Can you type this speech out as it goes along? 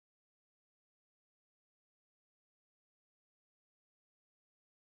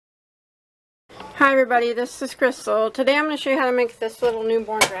Hi everybody, this is Crystal. Today I'm going to show you how to make this little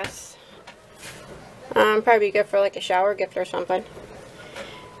newborn dress. Probably good for like a shower gift or something.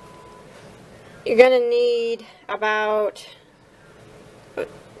 You're going to need about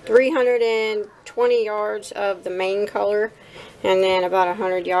 320 yards of the main color and then about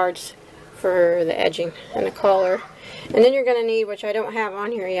 100 yards for the edging and the collar. And then you're going to need, which I don't have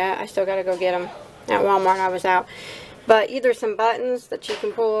on here yet, I still got to go get them at Walmart, I was out, but either some buttons that you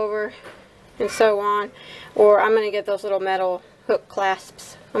can pull over and sew on, or I'm going to get those little metal hook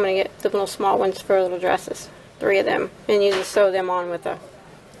clasps. I'm going to get the little small ones for little dresses, 3 of them, and you just sew them on with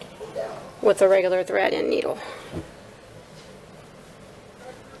a regular thread and needle.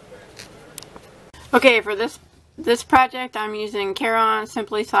 Okay, for this project I'm using Caron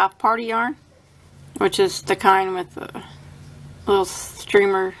Simply Soft Party Yarn, which is the kind with the little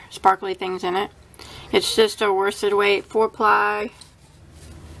streamer sparkly things in it. It's just a worsted weight 4-ply.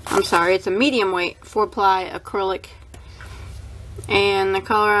 I'm sorry, it's a medium weight 4-ply acrylic, and the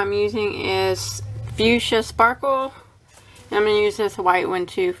color I'm using is Fuchsia Sparkle. And I'm going to use this white one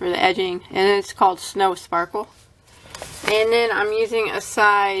too for the edging, and it's called Snow Sparkle. And then I'm using a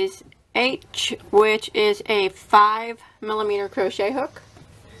size H, which is a 5mm crochet hook.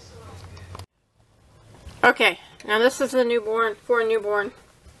 Okay, now this is the newborn, for a newborn.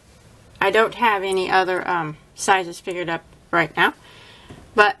 I don't have any other sizes figured up right now.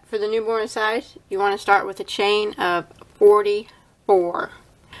 But for the newborn size, you want to start with a chain of 44.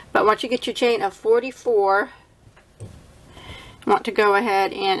 But once you get your chain of 44, you want to go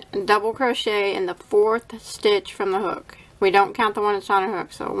ahead and double crochet in the 4th stitch from the hook. We don't count the one that's on a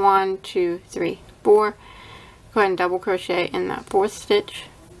hook, so 1, 2, 3, 4. Go ahead and double crochet in the 4th stitch.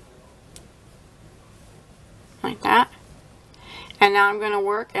 Like that. And now I'm going to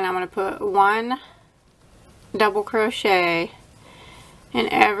work, and I'm going to put 1 double crochet in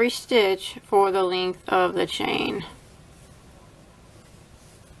every stitch for the length of the chain.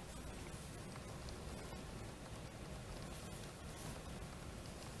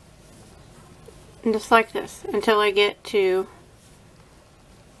 And just like this until I get to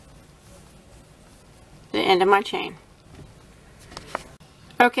the end of my chain.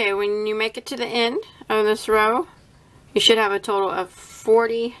 Okay, when you make it to the end of this row, you should have a total of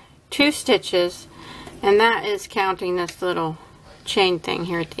 42 stitches, and that is counting this little chain thing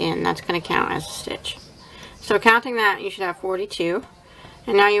here at the end. That's going to count as a stitch. So counting that, you should have 42.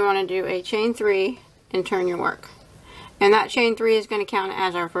 And now you want to do a chain 3 and turn your work. And that chain 3 is going to count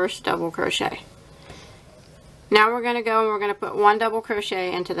as our first double crochet. Now we're going to go and we're going to put 1 double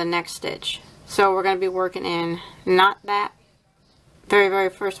crochet into the next stitch. So we're going to be working in not that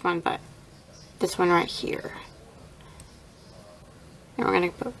very first one, but this one right here. And we're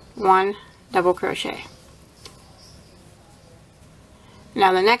going to put 1 double crochet.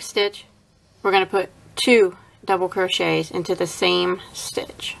 Now the next stitch, we're going to put 2 double crochets into the same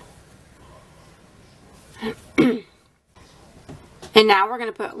stitch. And now we're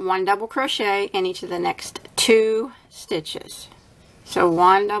going to put 1 double crochet in each of the next 2 stitches. So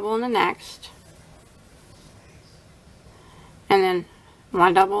 1 double in the next, and then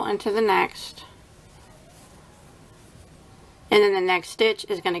 1 double into the next, and then the next stitch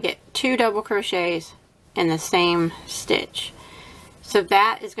is going to get 2 double crochets in the same stitch. So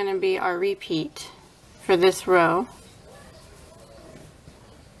that is going to be our repeat for this row.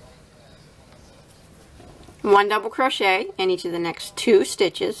 1 double crochet in each of the next 2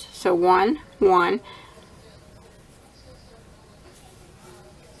 stitches. So 1, 1.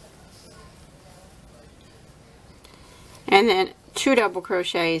 And then 2 double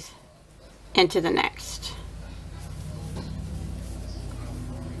crochets into the next.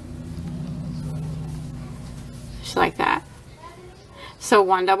 Just like that. So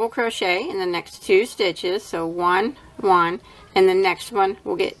 1 double crochet in the next 2 stitches, so 1, 1, and the next one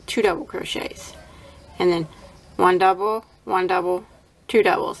we'll get 2 double crochets, and then 1 double, 2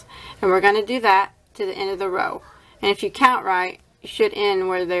 doubles, and we're going to do that to the end of the row. And if you count right, you should end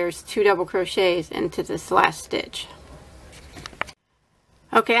where there's 2 double crochets into this last stitch.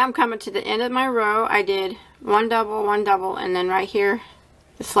 Okay, I'm coming to the end of my row. I did 1 double, and then right here,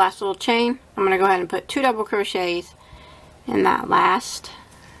 this last little chain, I'm going to go ahead and put 2 double crochets in that last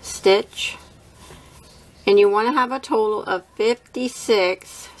stitch, and you want to have a total of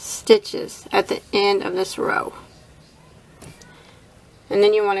 56 stitches at the end of this row. And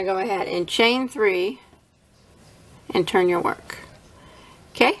then you want to go ahead and chain 3 and turn your work.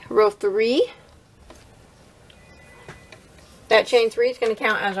 Okay, row 3, that chain 3 is going to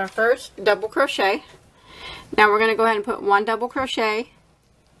count as our first double crochet. Now we're going to go ahead and put 1 double crochet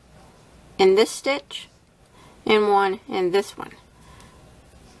in this stitch and 1 in this one.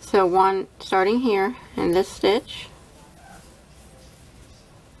 So one starting here in this stitch,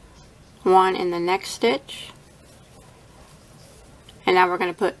 one in the next stitch, and now we're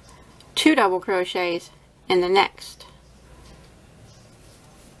going to put 2 double crochets in the next.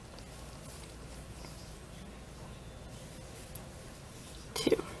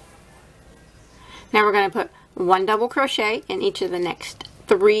 Now we're going to put 1 double crochet in each of the next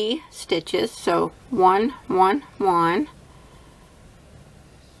 3 stitches. So 1, 1, 1,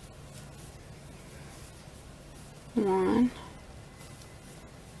 1,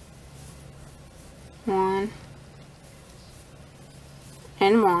 1,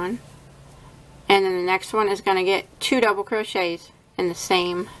 and 1. And then the next one is going to get 2 double crochets in the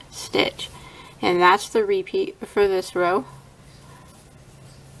same stitch. And that's the repeat for this row.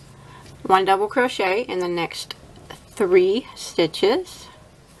 1 double crochet in the next 3 stitches.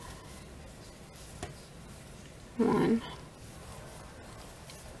 1,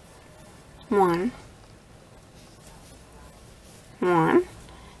 1, 1,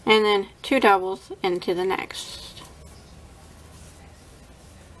 and then 2 doubles into the next.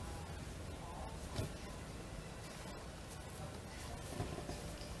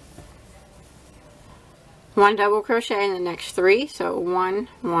 One double crochet in the next 3, so 1,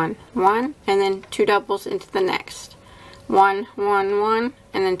 1, 1, and then 2 doubles into the next. 1, 1, 1,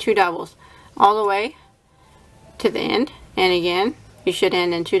 and then 2 doubles all the way to the end. And again, you should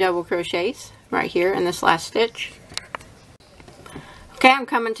end in 2 double crochets right here in this last stitch. Okay, I'm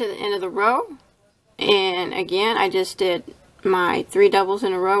coming to the end of the row, and again, I just did my 3 doubles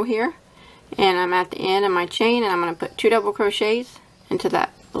in a row here, and I'm at the end of my chain, and I'm going to put 2 double crochets into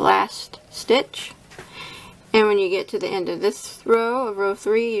that last stitch. And when you get to the end of this row, of row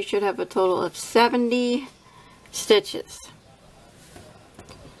 3, you should have a total of 70 stitches.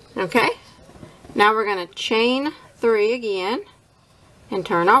 Okay, now we're going to chain 3 again and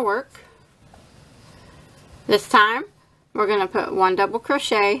turn our work. This time, we're going to put 1 double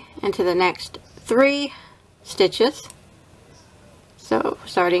crochet into the next 3 stitches. So,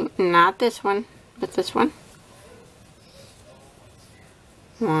 starting not this one, but this one.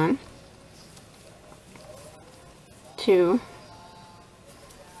 1, 2,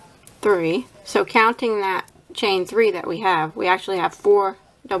 3. So counting that chain 3 that we actually have 4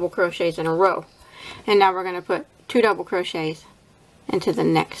 double crochets in a row. And now we're going to put 2 double crochets into the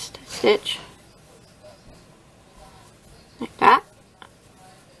next stitch. Like that.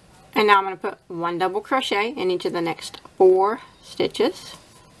 And now I'm going to put 1 double crochet in each of the next 4 stitches.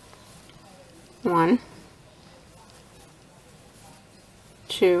 1,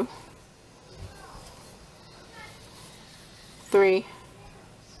 2, 3,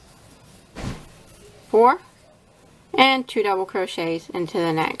 4, and 2 double crochets into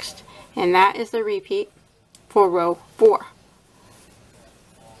the next. And that is the repeat for row 4.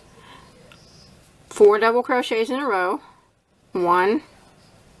 4 double crochets in a row. 1,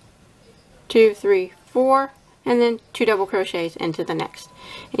 2, 3, 4, and then 2 double crochets into the next.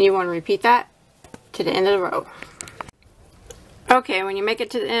 And you want to repeat that to the end of the row. Okay, when you make it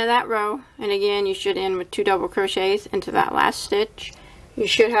to the end of that row, and again you should end with 2 double crochets into that last stitch, you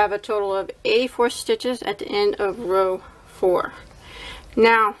should have a total of 84 stitches at the end of row 4.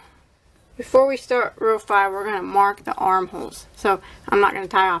 Now, before we start row 5, we're going to mark the armholes. So I'm not going to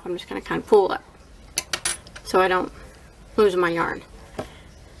tie off, I'm just going to kind of pull up so I don't lose my yarn.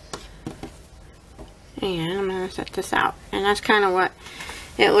 And I'm going to set this out, and that's kind of what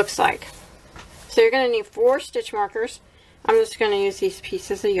it looks like. So you're going to need 4 stitch markers. I'm just going to use these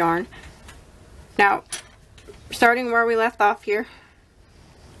pieces of yarn. Now, starting where we left off here,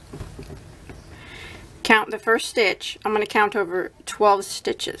 count the first stitch. I'm going to count over 12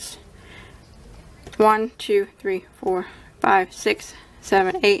 stitches. 1, 2, 3, 4, 5, 6,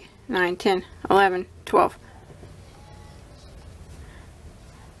 7, 8, 9, 10, 11, 12.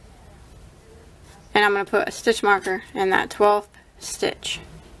 And I'm going to put a stitch marker in that 12th stitch.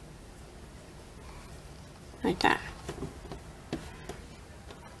 Like that.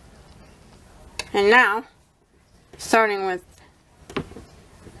 And now, starting with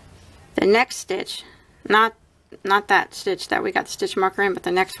the next stitch, not that stitch that we got the stitch marker in, but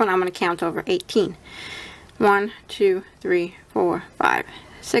the next one, I'm going to count over 18. 1, 2, 3, 4, 5,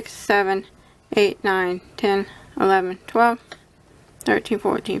 6, 7, 8, 9, 10, 11, 12, 13,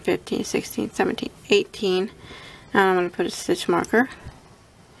 14, 15, 16, 17, 18. Now I'm going to put a stitch marker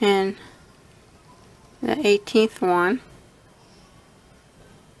in the 18th one.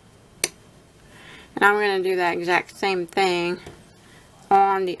 And I'm going to do that exact same thing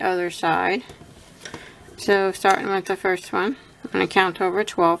on the other side. So starting with the first one, I'm going to count over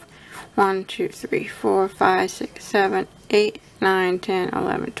 12. 1, 2, 3, 4, 5, 6, 7, 8, 9, 10,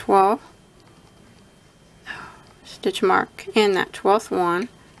 11, 12. Stitch mark in that 12th one.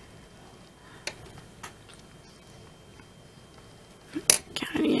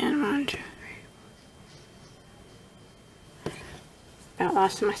 Count again. 1, 2, 3. About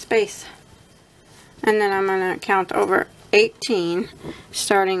lost my space. And then I'm going to count over 18,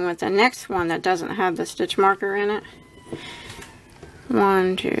 starting with the next one that doesn't have the stitch marker in it.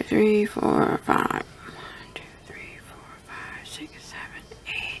 1, 2, 3, 4, 5. 1, 2, 3, 4, 5, 6, 7,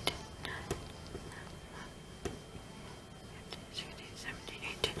 8, 9, 15, 16, 17,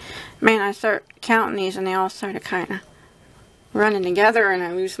 18. Man, I start counting these and they all start to kind of running together and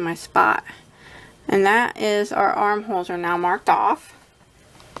I lose my spot. And that is, our armholes are now marked off.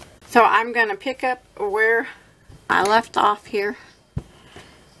 So I'm going to pick up where I left off here.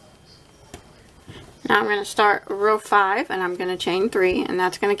 Now I'm going to start row 5 and I'm going to chain 3, and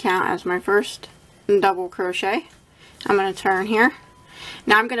that's going to count as my first double crochet. I'm going to turn here.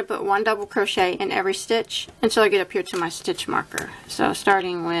 Now I'm going to put 1 double crochet in every stitch until I get up here to my stitch marker. So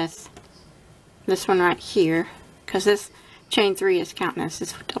starting with this one right here, because this chain 3 is counting as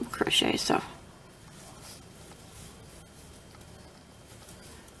this double crochet, so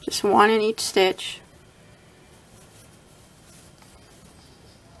just 1 in each stitch.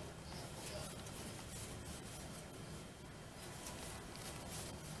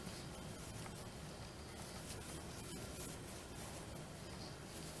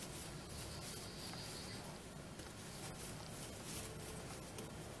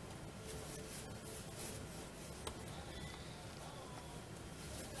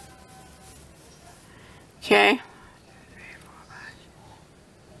 Okay.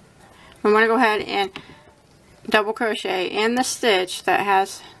 I'm going to go ahead and double crochet in the stitch that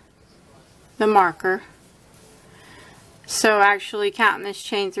has the marker. So actually counting this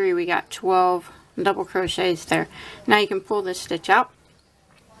chain 3, we got 12 double crochets there. Now you can pull this stitch out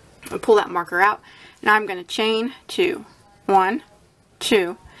and pull that marker out. Now I'm going to chain 2, 1,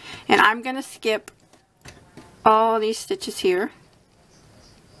 2, and I'm going to skip all these stitches here,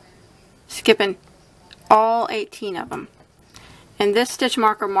 skipping all 18 of them. And this stitch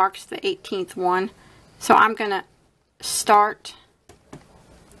marker marks the 18th one. So I'm going to start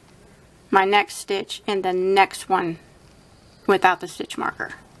my next stitch in the next one without the stitch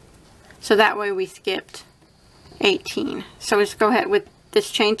marker. So that way we skipped 18. So just go ahead with this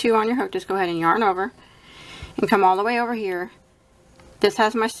chain 2 on your hook, just go ahead and yarn over and come all the way over here. This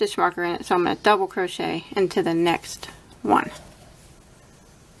has my stitch marker in it, so I'm going to double crochet into the next one.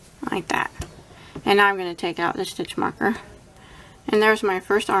 Like that. And now I'm going to take out the stitch marker. And there's my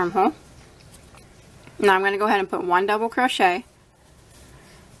first armhole. Now I'm going to go ahead and put 1 double crochet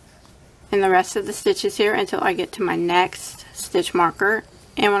in the rest of the stitches here until I get to my next stitch marker.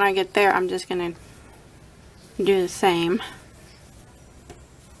 And when I get there, I'm just going to do the same.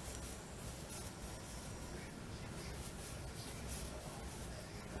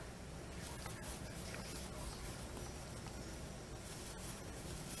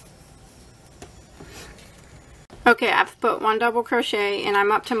 Okay, I've put 1 double crochet and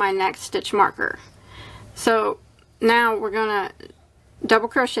I'm up to my next stitch marker. So now we're going to double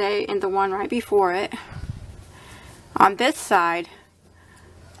crochet in the one right before it. On this side,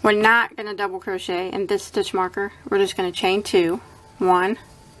 we're not going to double crochet in this stitch marker. We're just going to chain 2, 1,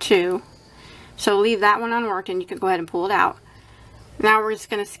 2. So leave that one unworked and you can go ahead and pull it out. Now we're just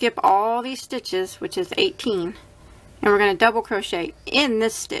going to skip all these stitches, which is 18, and we're going to double crochet in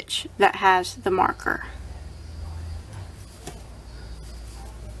this stitch that has the marker.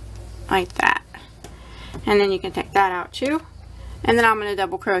 Like that. And then you can take that out too. And then I'm going to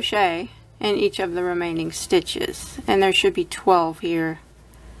double crochet in each of the remaining stitches. And there should be 12 here.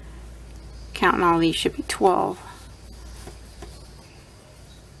 Counting all these should be 12.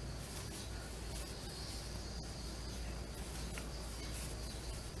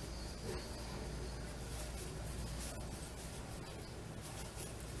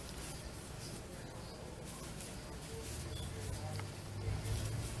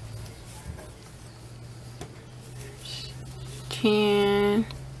 And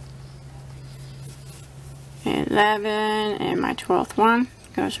 11, and my 12th one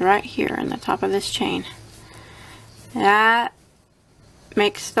goes right here in the top of this chain. That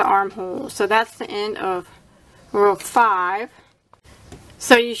makes the armhole. So that's the end of row 5.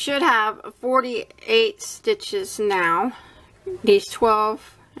 So you should have 48 stitches now. These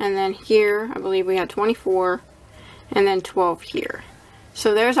 12, and then here I believe we had 24, and then 12 here.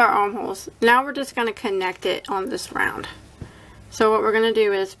 So there's our armholes. Now we're just going to connect it on this round. So what we're going to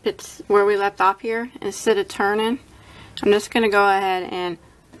do is, it's where we left off here, instead of turning, I'm just going to go ahead and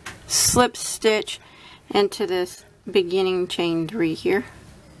slip stitch into this beginning chain 3 here.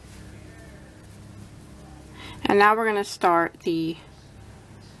 And now we're going to start the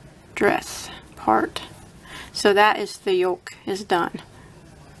dress part. So that is the yoke is done.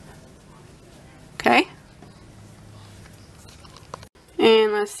 Okay?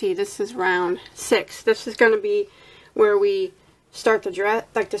 And let's see, this is round 6. This is going to be where we start the dress,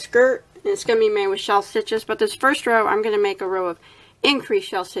 like the skirt, and it's going to be made with shell stitches. But this first row, I'm going to make a row of increased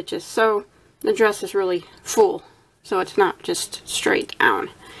shell stitches, so the dress is really full, so it's not just straight down.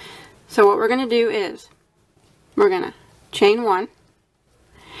 So what we're going to do is we're going to chain 1,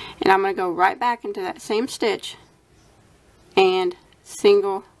 and I'm going to go right back into that same stitch and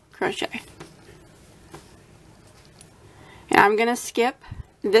single crochet. And I'm going to skip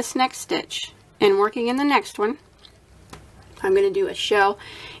this next stitch, and working in the next one, I'm going to do a shell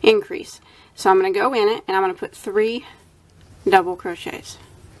increase. So I'm going to go in it, and I'm going to put 3 double crochets.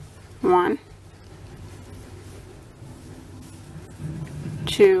 1,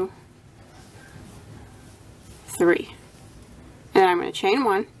 2, 3. And then I'm going to chain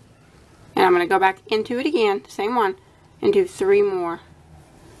 1, and I'm going to go back into it again, same one, and do 3 more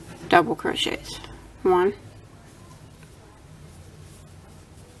double crochets. 1,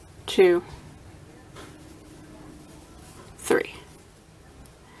 2, 3.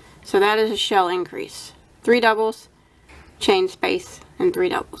 So that is a shell increase. 3 doubles, chain space, and 3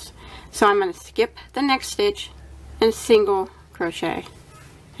 doubles. So I'm going to skip the next stitch and single crochet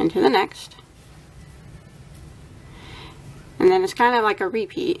into the next. And then it's kind of like a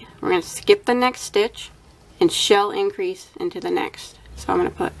repeat. We're going to skip the next stitch and shell increase into the next. So I'm going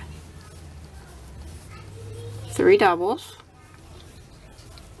to put 3 doubles,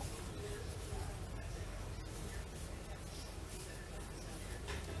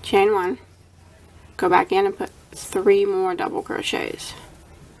 chain 1, go back in and put 3 more double crochets.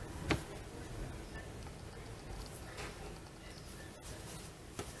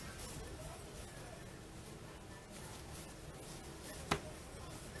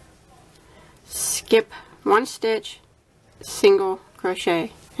 Skip 1 stitch, single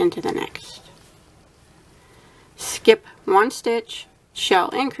crochet into the next. Skip 1 stitch, shell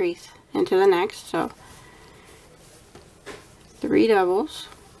increase into the next. So 3 doubles,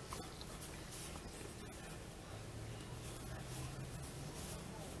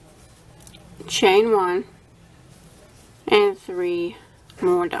 chain 1, and 3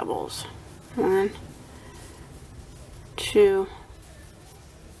 more doubles. 1, 2,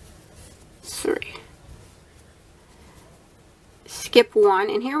 3. Skip 1,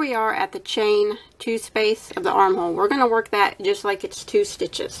 and here we are at the chain 2 space of the armhole. We're going to work that just like it's 2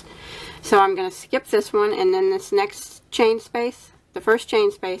 stitches. So I'm going to skip this one, and then this next chain space, the first chain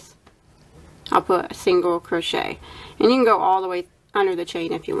space, I'll put a single crochet. And you can go all the way under the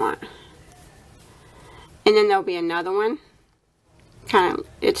chain if you want. And then there'll be another one. Kind of,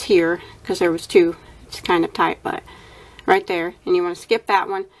 it's here because there was 2. It's kind of tight, but right there. And you want to skip that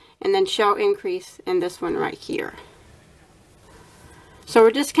one and then shell increase in this one right here. So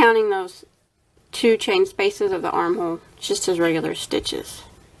we're just counting those 2 chain spaces of the armhole just as regular stitches.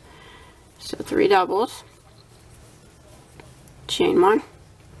 So 3 doubles, chain 1,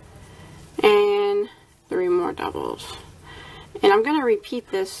 and 3 more doubles. And I'm going to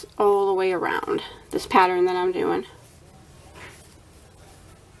repeat this all the way around, this pattern that I'm doing.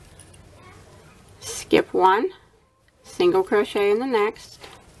 Skip 1, single crochet in the next,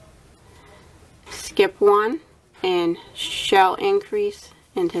 skip 1, and shell increase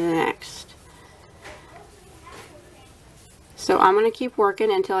into the next. So I'm going to keep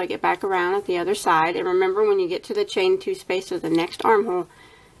working until I get back around at the other side. And remember, when you get to the chain 2 space of the next armhole,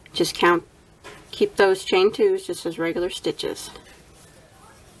 just count, keep those chain 2s just as regular stitches.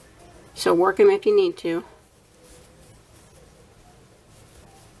 So work them if you need to.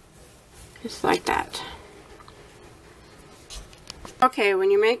 Just like that. Okay,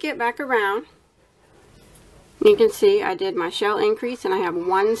 when you make it back around, you can see I did my shell increase and I have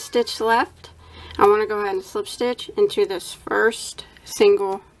 1 stitch left. I want to go ahead and slip stitch into this first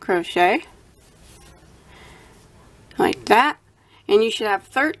single crochet like that, and you should have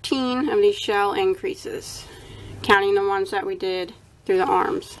 13 of these shell increases, counting the ones that we did through the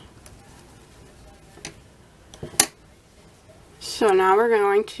arms. So now we're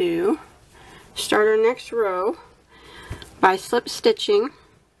going to start our next row by slip stitching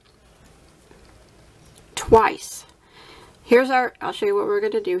twice. Here's our, I'll show you what we're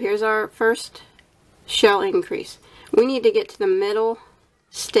going to do. Here's our first shell increase. We need to get to the middle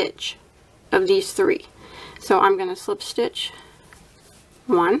stitch of these 3. So I'm going to slip stitch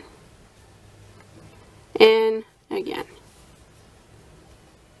 1 and again.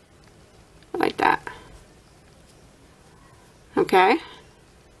 Like that. Okay.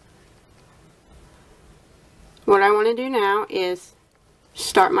 What I want to do now is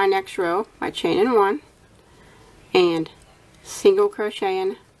start my next row by chaining 1 and single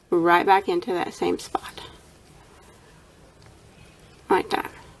crocheting right back into that same spot. Like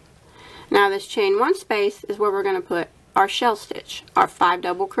that. Now this chain 1 space is where we're going to put our shell stitch, our 5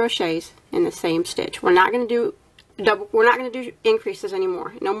 double crochets in the same stitch. We're not going to do increases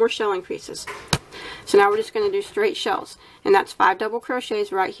anymore. No more shell increases. So now we're just going to do straight shells, and that's 5 double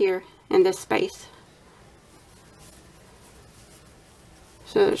crochets right here in this space.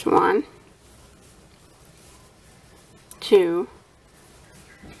 So there's 1, 2,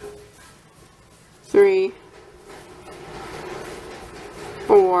 3,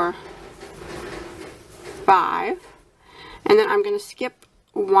 4, 5, and then I'm going to skip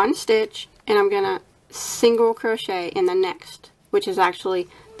 1 stitch and I'm going to single crochet in the next, which is actually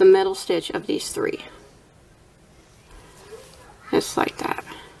the middle stitch of these 3. Just like that.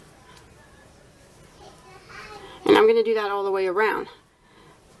 And I'm going to do that all the way around.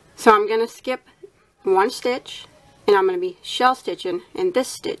 So I'm going to skip 1 stitch and I'm going to be shell stitching in this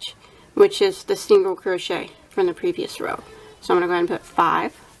stitch, which is the single crochet from the previous row. So I'm going to go ahead and put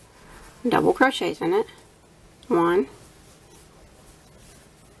 5 double crochets in it. 1,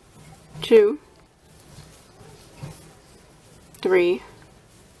 2, 3,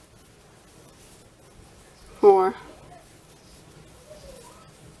 4,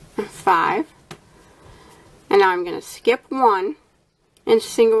 5, and now I'm going to skip 1 and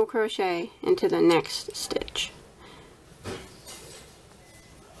single crochet into the next stitch,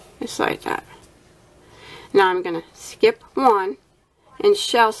 just like that. Now I'm going to skip 1 and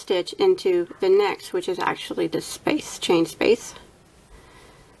shell stitch into the next, which is actually the space, chain space.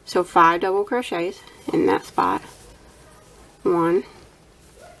 So 5 double crochets in that spot. 1,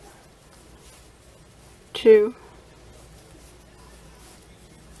 2,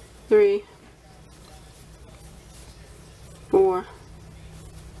 3, 4,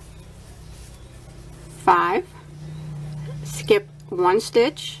 5. Skip 1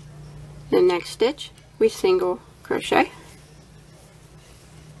 stitch. The next stitch we single crochet.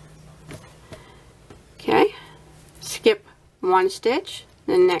 Okay, skip 1 stitch.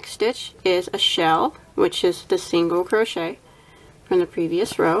 The next stitch is a shell, which is the single crochet from the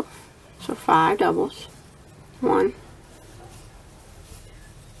previous row. So 5 doubles. 1,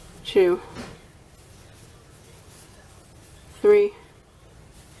 2, 3,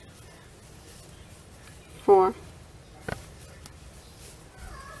 4,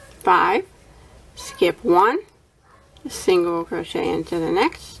 5. Skip 1, single crochet into the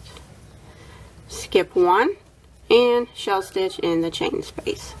next, skip 1, and shell stitch in the chain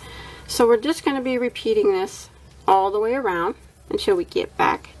space. So we're just going to be repeating this all the way around until we get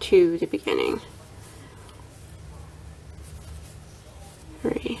back to the beginning.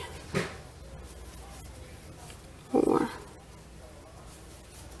 3, 4,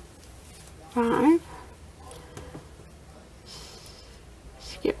 5.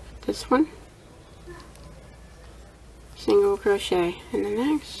 Skip this one. Single crochet in the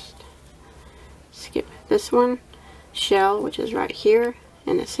next. Skip this one. Shell, which is right here,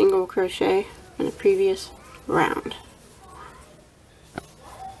 and a single crochet in the previous round.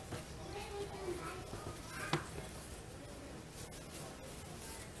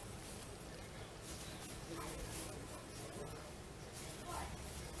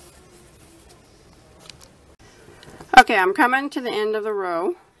 Okay, I'm coming to the end of the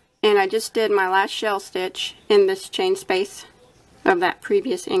row, and I just did my last shell stitch in this chain space of that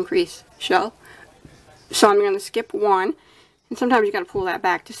previous increase shell. So I'm going to skip 1, and sometimes you got to pull that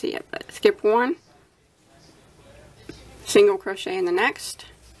back to see it, but skip 1, single crochet in the next,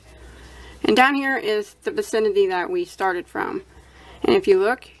 and down here is the vicinity that we started from. And if you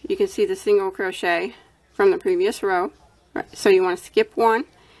look, you can see the single crochet from the previous row. So you want to skip 1,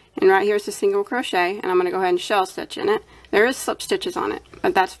 and right here is the single crochet, and I'm going to go ahead and shell stitch in it. There is slip stitches on it,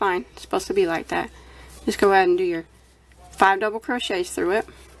 but that's fine. It's supposed to be like that. Just go ahead and do your 5 double crochets through it.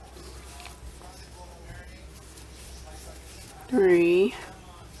 3,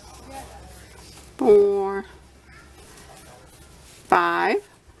 4, 5,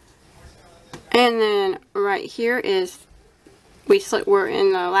 and then right here is we're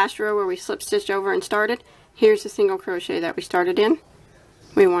in the last row where we slip stitched over and started. Here's the single crochet that we started in.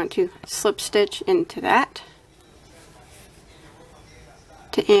 We want to slip stitch into that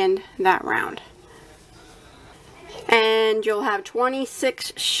to end that round. And you'll have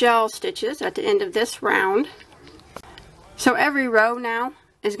 26 shell stitches at the end of this round. So every row now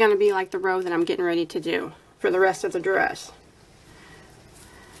is going to be like the row that I'm getting ready to do. for the rest of the dress.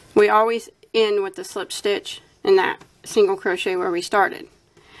 We always end with the slip stitch in that single crochet where we started.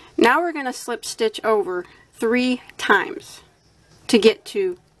 Now we're going to slip stitch over 3 times to get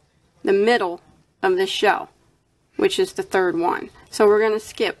to the middle of this shell, which is the 3rd one. So we're going to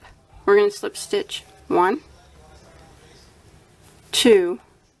skip. We're going to slip stitch 1, 2,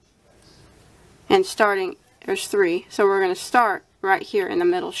 and starting, there's 3. So we're going to start right here in the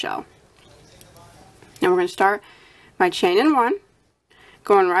middle shell. And we're going to start by chaining 1,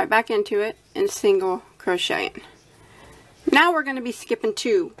 going right back into it, and single crocheting. Now we're going to be skipping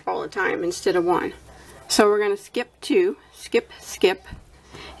 2 all the time instead of 1. So we're going to skip 2, skip, skip,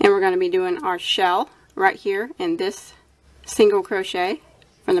 and we're going to be doing our shell right here in this single crochet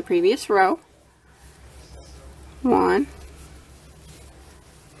from the previous row. 1,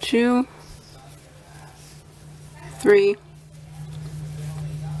 2, 3,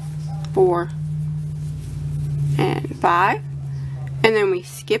 4, and 5. And then we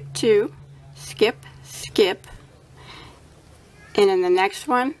skip 2, skip, skip, and in the next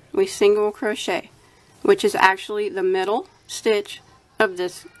one we single crochet, which is actually the middle stitch of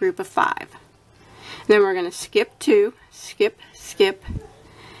this group of 5. Then we're going to skip 2, skip, skip,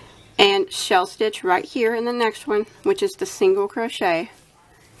 and shell stitch right here in the next one, which is the single crochet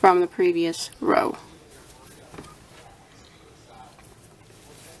from the previous row.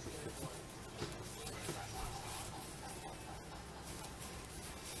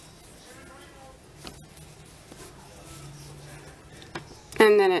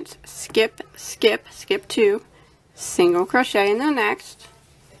 And then it's skip, skip, skip 2, single crochet in the next,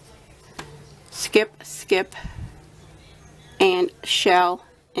 skip, skip, and shell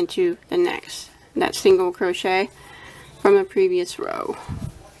into the next. That single crochet from the previous row.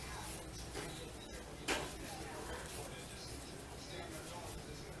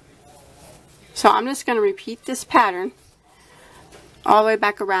 So I'm just going to repeat this pattern all the way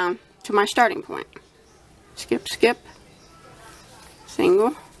back around to my starting point. Skip, skip,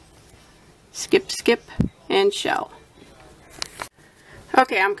 single, skip, skip, and shell.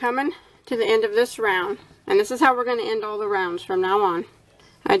 Okay, I'm coming to the end of this round, and this is how we're going to end all the rounds from now on.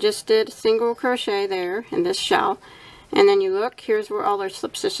 I just did single crochet there in this shell, and then you look, here's where all our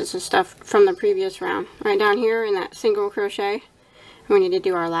slip stitches and stuff from the previous round. Right down here in that single crochet, we need to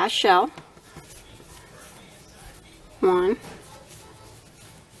do our last shell. 1,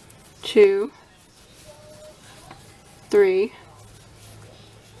 2, 3,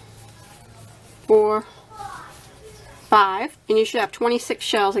 4, 5, and you should have 26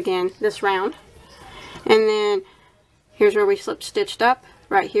 shells again this round. And then here's where we slip stitched up.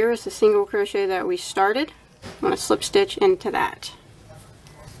 Right here is the single crochet that we started. I'm going to slip stitch into that.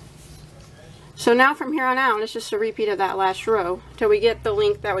 So now from here on out, it's just a repeat of that last row till we get the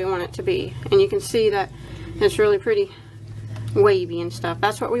length that we want it to be. And you can see that it's really pretty wavy and stuff.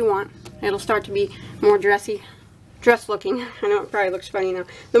 That's what we want. It'll start to be more dress looking. I know it probably looks funny now.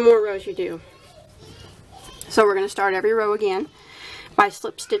 The more rows you do. So we're going to start every row again by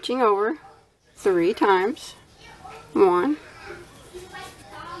slip stitching over 3 times. 1,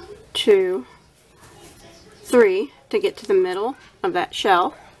 2, 3 to get to the middle of that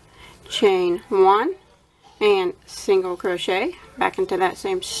shell. Chain 1 and single crochet back into that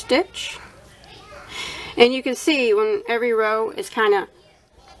same stitch. And you can see when every row is kind of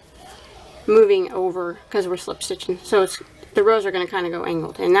moving over because we're slip stitching. So the rows are going to kind of go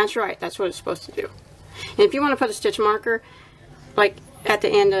angled. And that's right. That's what it's supposed to do. And if you want to put a stitch marker like at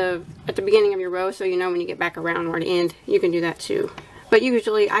the beginning of your row so you know when you get back around where to end, you can do that too. But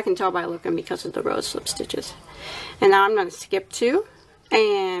usually I can tell by looking because of the row slip stitches. And now I'm going to skip 2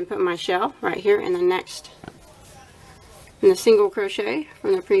 and put my shell right here in the next, in the single crochet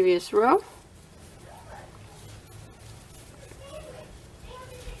from the previous row.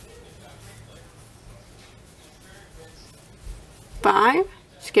 Five,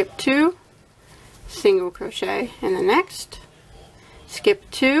 skip 2, single crochet in the next, skip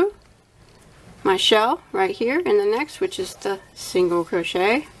 2, my shell right here in the next, which is the single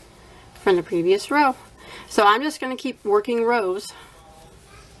crochet from the previous row. So I'm just going to keep working rows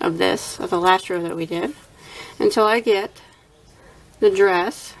of this, of the last row that we did, until I get the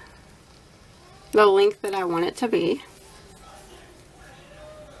dress the length that I want it to be.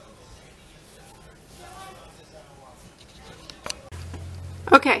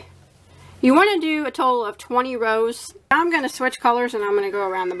 Okay, you want to do a total of 20 rows. Now I'm going to switch colors and I'm going to go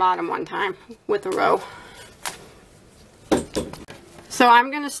around the bottom one time with the row. So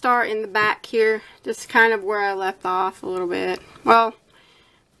I'm going to start in the back here, just kind of where I left off a little bit. Well,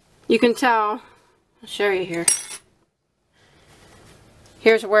 you can tell, I'll show you here.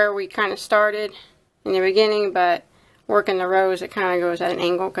 Here's where we kind of started in the beginning, but working the rows, it kind of goes at an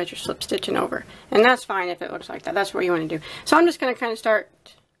angle because you're slip stitching over. And that's fine if it looks like that. That's what you want to do. So I'm just going to kind of start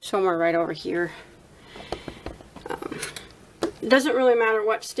somewhere right over here. It doesn't really matter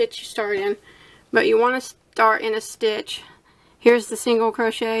what stitch you start in, but you want to start in a stitch. Here's the single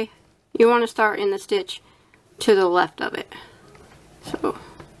crochet. You want to start in the stitch to the left of it. So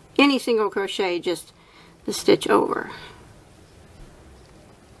any single crochet, just the stitch over.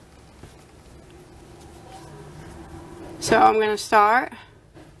 So I'm going to start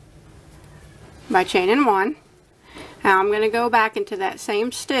by chaining 1. Now I'm going to go back into that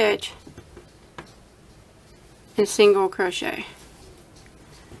same stitch and single crochet.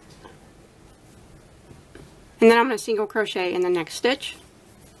 And then I'm going to single crochet in the next stitch.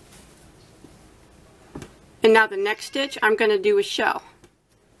 And now the next stitch I'm going to do a shell.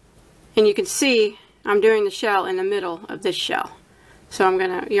 And you can see I'm doing the shell in the middle of this shell. So I'm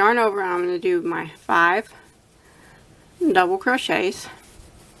going to yarn over and I'm going to do my 5 double crochets,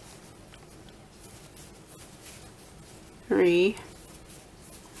 3,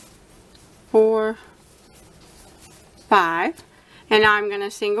 4, 5, and now I'm going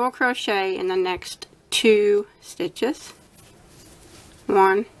to single crochet in the next 2 stitches,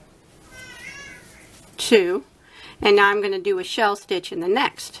 1, 2, and now I'm going to do a shell stitch in the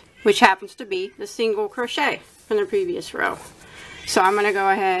next, which happens to be the single crochet from the previous row. So I'm going to go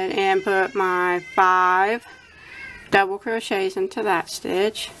ahead and put my 5 double crochets into that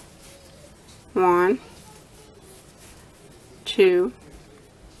stitch, 1, 2,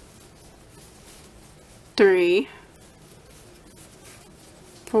 3,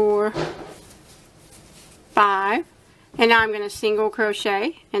 4, 5, and now I'm going to single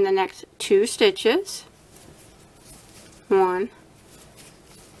crochet in the next 2 stitches, 1,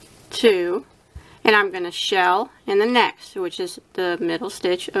 2, and I'm going to shell in the next, which is the middle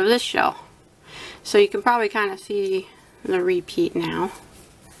stitch of this shell. So you can probably kind of see the repeat now.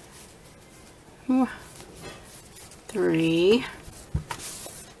 3,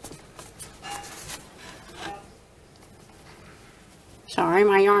 'Sorry,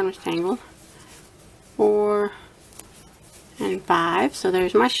 my yarn was tangled. 4 and 5. So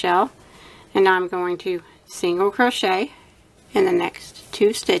there's my shell. And now I'm going to single crochet in the next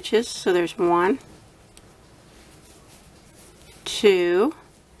 2 stitches. So there's 1, 2,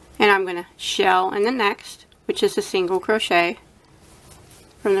 and I'm going to shell in the next, which is a single crochet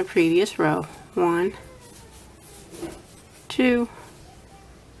from the previous row. 1, 2.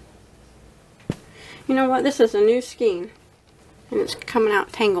 You know what? This is a new skein, and it's coming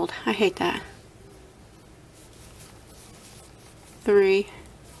out tangled. I hate that. 3,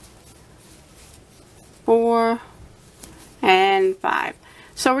 4, and 5.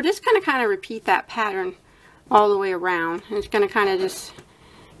 So we're just going to kind of repeat that pattern all the way around. And it's going to kind of just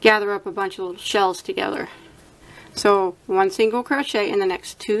gather up a bunch of little shells together. So 1 single crochet in the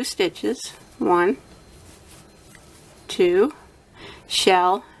next 2 stitches. 1, 2,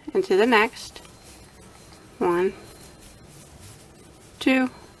 shell into the next. 1, 2,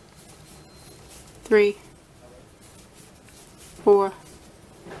 3, 4,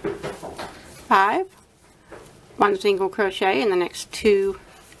 5. 1 single crochet in the next 2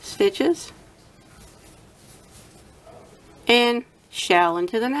 stitches. And shell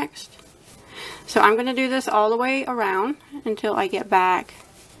into the next. So I'm going to do this all the way around until I get back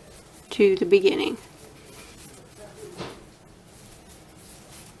to the beginning.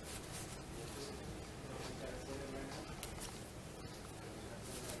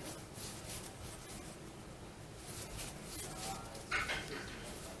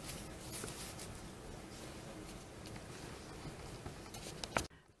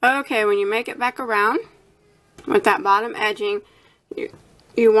 Okay, when you make it back around with that bottom edging,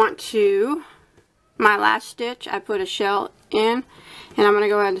 you want to, my last stitch, I put a shell in, and I'm going to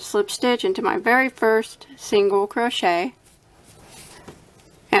go ahead and slip stitch into my very first single crochet,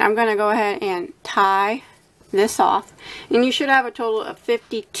 and I'm going to go ahead and tie this off, and you should have a total of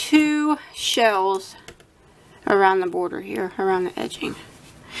 52 shells around the border here, around the edging.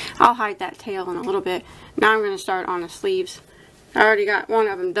 I'll hide that tail in a little bit. Now I'm going to start on the sleeves. I already got one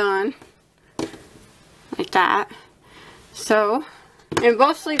of them done, like that. So, and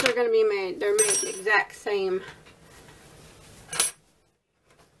both sleeves are going to be made, they're made the exact same.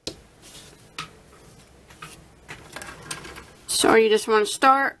 So you just want to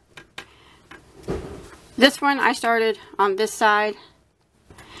start, this one I started on this side,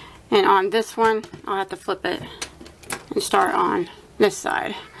 and on this one I'll have to flip it and start on this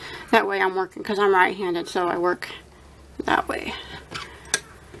side. That way I'm working, because I'm right-handed, so I work that way.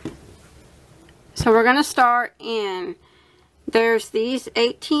 So we're going to start in there's these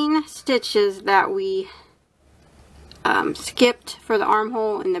 18 stitches that we skipped for the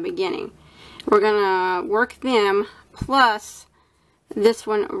armhole in the beginning. We're gonna work them plus this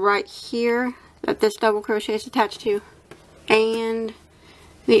one right here that this double crochet is attached to, and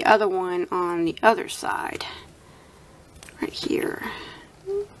the other one on the other side right here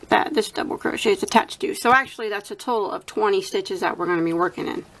that this double crochet is attached to. So actually that's a total of 20 stitches that we're going to be working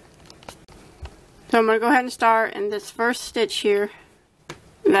in. So I'm going to go ahead and start in this first stitch here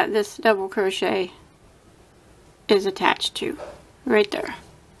that this double crochet is attached to, right there.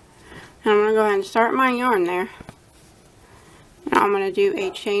 And I'm going to go ahead and start my yarn there. And I'm going to do a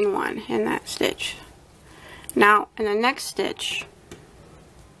chain 1 in that stitch. Now in the next stitch,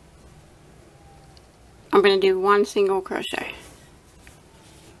 I'm going to do 1 single crochet.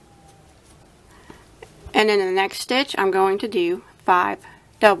 And then in the next stitch, I'm going to do 5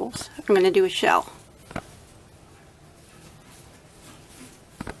 doubles. I'm going to do a shell.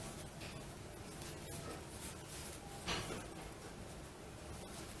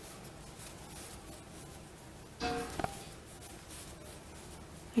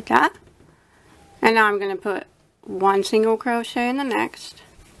 Like that. And now I'm going to put 1 single crochet in the next,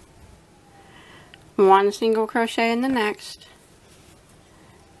 1 single crochet in the next,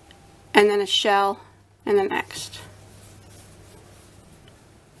 and then a shell in the next.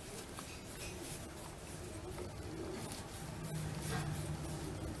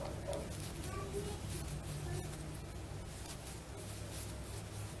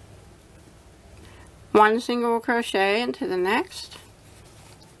 One single crochet into the next,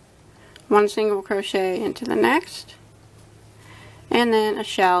 1 single crochet into the next, and then a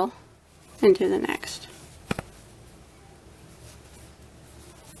shell into the next.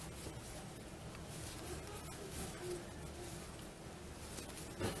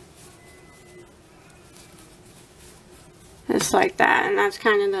 Just like that, and that's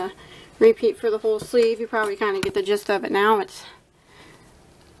kind of the repeat for the whole sleeve. You probably kind of get the gist of it now. It's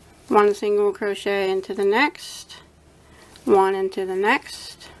 1 single crochet into the next, 1 into the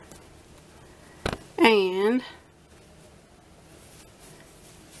next, and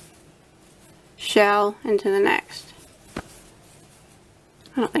shell into the next.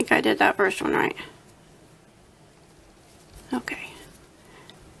 I don't think I did that first one right. Okay.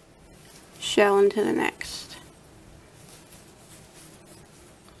 Shell into the next.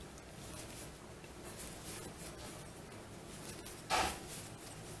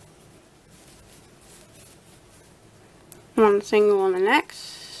 One single in the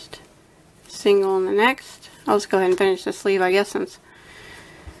next, single in the next. I'll just go ahead and finish the sleeve, I guess, since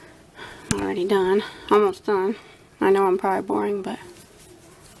I'm already done. Almost done. I know I'm probably boring, but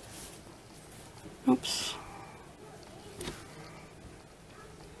oops.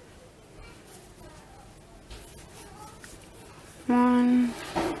 One,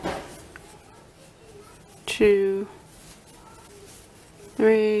 2,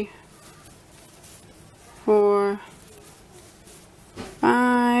 3, 4,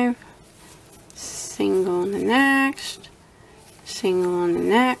 5, single in the next, single in the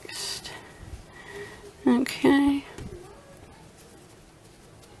next, okay,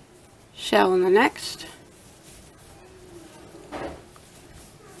 shell in the next,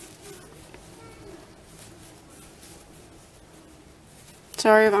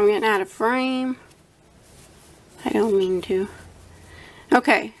 sorry if I'm getting out of frame, I don't mean to.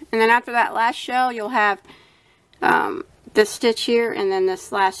 Okay, and then after that last shell you'll have this stitch here, and then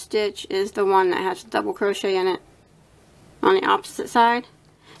this last stitch is the one that has a double crochet in it on the opposite side.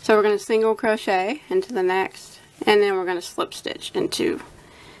 So we're going to single crochet into the next, and then we're going to slip stitch into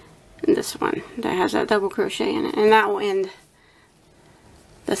this one that has that double crochet in it, and that will end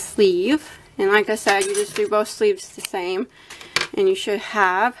the sleeve. And like I said, you just do both sleeves the same, and you should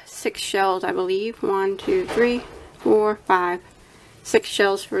have 6 shells, I believe. 1, 2, 3, 4, 5, 6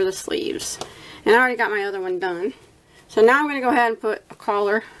 shells for the sleeves. And I already got my other one done. So now I'm going to go ahead and put a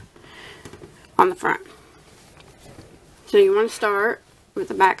collar on the front. So you want to start with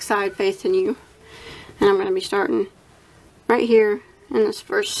the back side facing you. And I'm going to be starting right here in this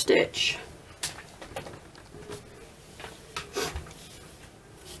first stitch.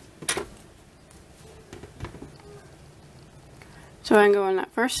 So I can go in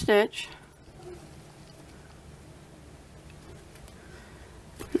that first stitch.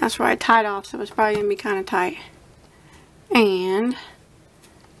 That's where I tied off, so it's probably going to be kind of tight. And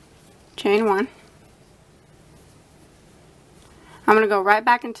chain 1. I'm going to go right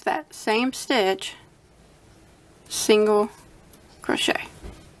back into that same stitch, single crochet.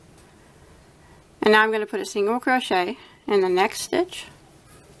 And now I'm going to put a single crochet in the next stitch.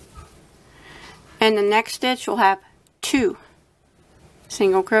 And the next stitch will have 2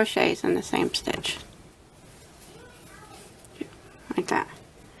 single crochets in the same stitch. Like that.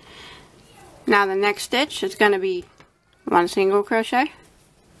 Now the next stitch is going to be 1 single crochet,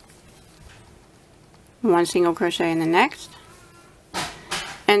 1 single crochet in the next,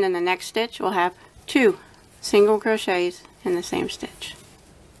 and then the next stitch will have 2 single crochets in the same stitch.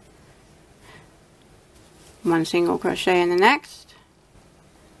 1 single crochet in the next,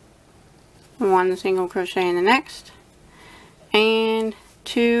 1 single crochet in the next, and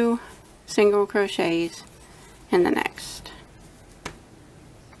 2 single crochets in the next.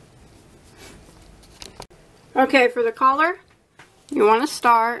 Okay, for the collar, you want to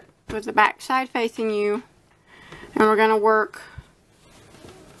start with the back side facing you, and we're going to work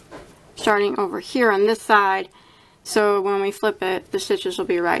starting over here on this side, so when we flip it, the stitches will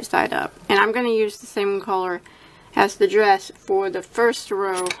be right side up. And I'm going to use the same color as the dress for the first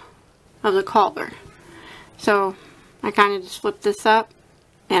row of the collar. So I kind of just flip this up,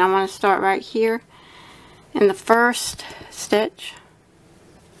 and I want to start right here in the first stitch.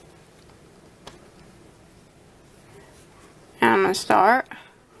 And I'm going to start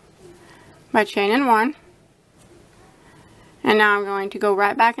by chaining 1, and now I'm going to go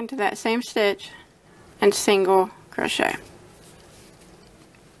right back into that same stitch and single crochet.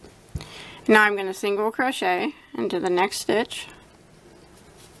 Now I'm going to single crochet into the next stitch,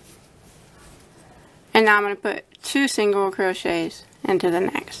 and now I'm going to put 2 single crochets into the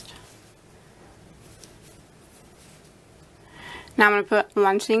next. Now I'm going to put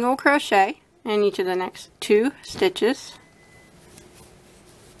 1 single crochet in each of the next 2 stitches.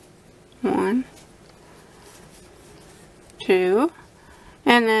 1, 2,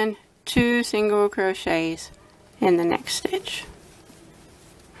 and then 2 single crochets in the next stitch.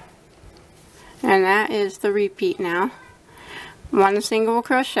 And that is the repeat now. 1 single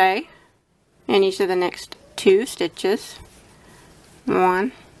crochet in each of the next 2 stitches.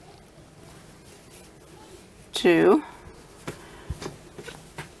 1, 2,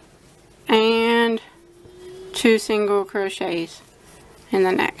 and 2 single crochets in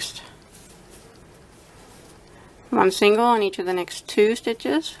the next. 1 single in each of the next 2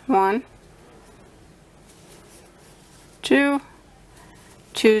 stitches. 1, 2,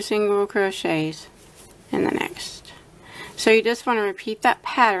 2 single crochets in the next. So you just want to repeat that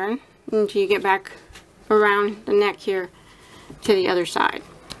pattern until you get back around the neck here to the other side.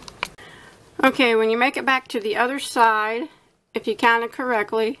 Okay, when you make it back to the other side, if you counted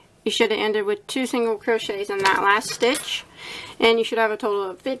correctly, you should have ended with 2 single crochets in that last stitch, and you should have a total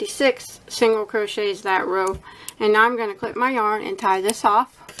of 56 single crochets that row. And now I'm going to clip my yarn and tie this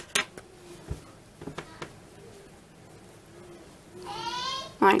off.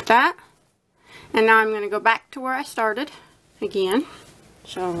 Like that. And now I'm going to go back to where I started again.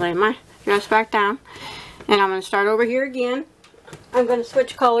 So I'll lay my dress back down, and I'm going to start over here again. I'm going to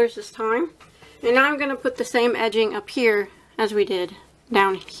switch colors this time, and now I'm going to put the same edging up here as we did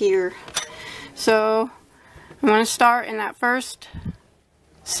down here. So I'm going to start in that first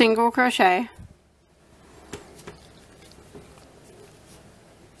single crochet,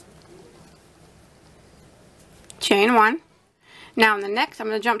 chain 1. Now in the next, I'm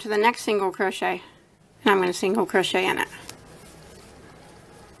going to jump to the next single crochet, and I'm going to single crochet in it.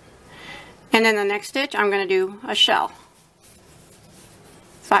 And then the next stitch, I'm going to do a shell.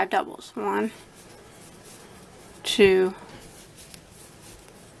 5 doubles. 1, 2,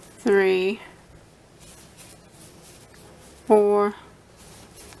 3, 4,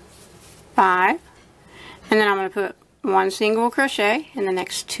 5. And then I'm going to put 1 single crochet in the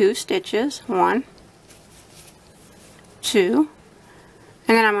next 2 stitches. 1, 2,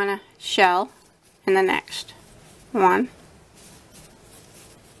 and then I'm going to shell in the next. 1,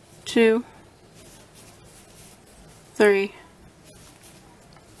 2, 3,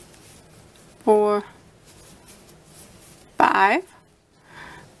 4, 5.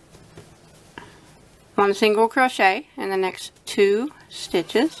 1 single crochet in the next 2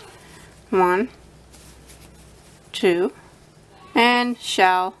 stitches. 1, 2, and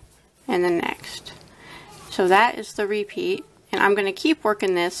shell in the next. So that is the repeat, and I'm going to keep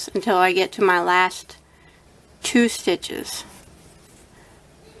working this until I get to my last 2 stitches.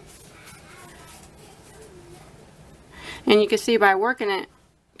 And you can see by working it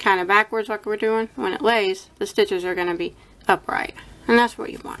kind of backwards like we're doing, when it lays, the stitches are going to be upright, and that's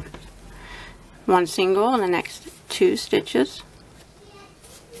what you want. 1 single in the next 2 stitches,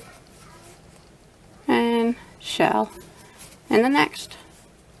 and shell in the next.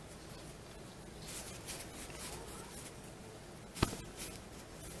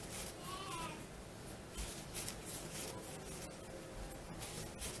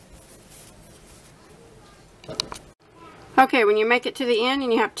 Okay, when you make it to the end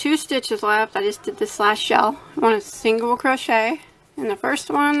and you have 2 stitches left, I just did this last shell. I want to single crochet in the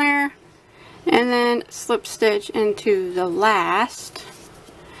first one there, and then slip stitch into the last,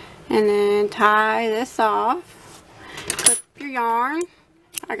 and then tie this off. Clip your yarn.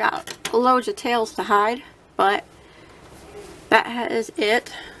 I got loads of tails to hide, but that is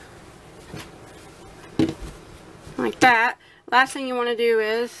it. Like that. Last thing you want to do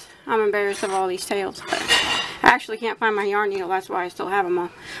is, I'm embarrassed of all these tails, but I actually can't find my yarn needle, that's why I still have them all.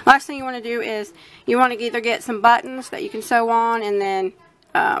 Last thing you want to do is, you want to either get some buttons that you can sew on, and then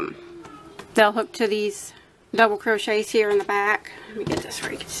they'll hook to these double crochets here in the back. Let me get this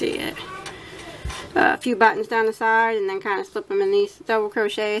where you can see it. A few buttons down the side, and then kind of slip them in these double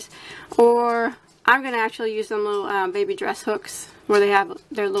crochets. Or I'm going to actually use them little baby dress hooks, where they have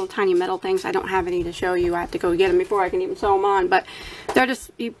their little tiny metal things. I don't have any to show you. I have to go get them before I can even sew them on. But they're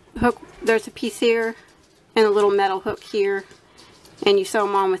just, you hook, there's a piece here and a little metal hook here, and you sew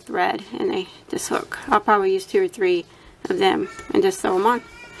them on with thread, and they just hook. I'll probably use 2 or 3 of them and just sew them on.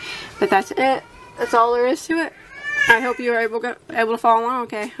 But that's it. That's all there is to it. I hope you were able to follow along,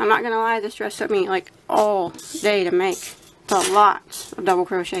 okay? I'm not going to lie, this dress took me like all day to make. It's a lot of double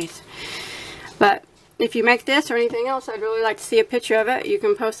crochets. But if you make this or anything else, I'd really like to see a picture of it. You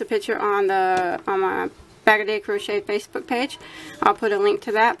can post a picture on my Bagoday Crochet Facebook page. I'll put a link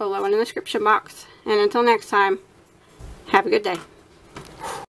to that below in the description box. And until next time, have a good day.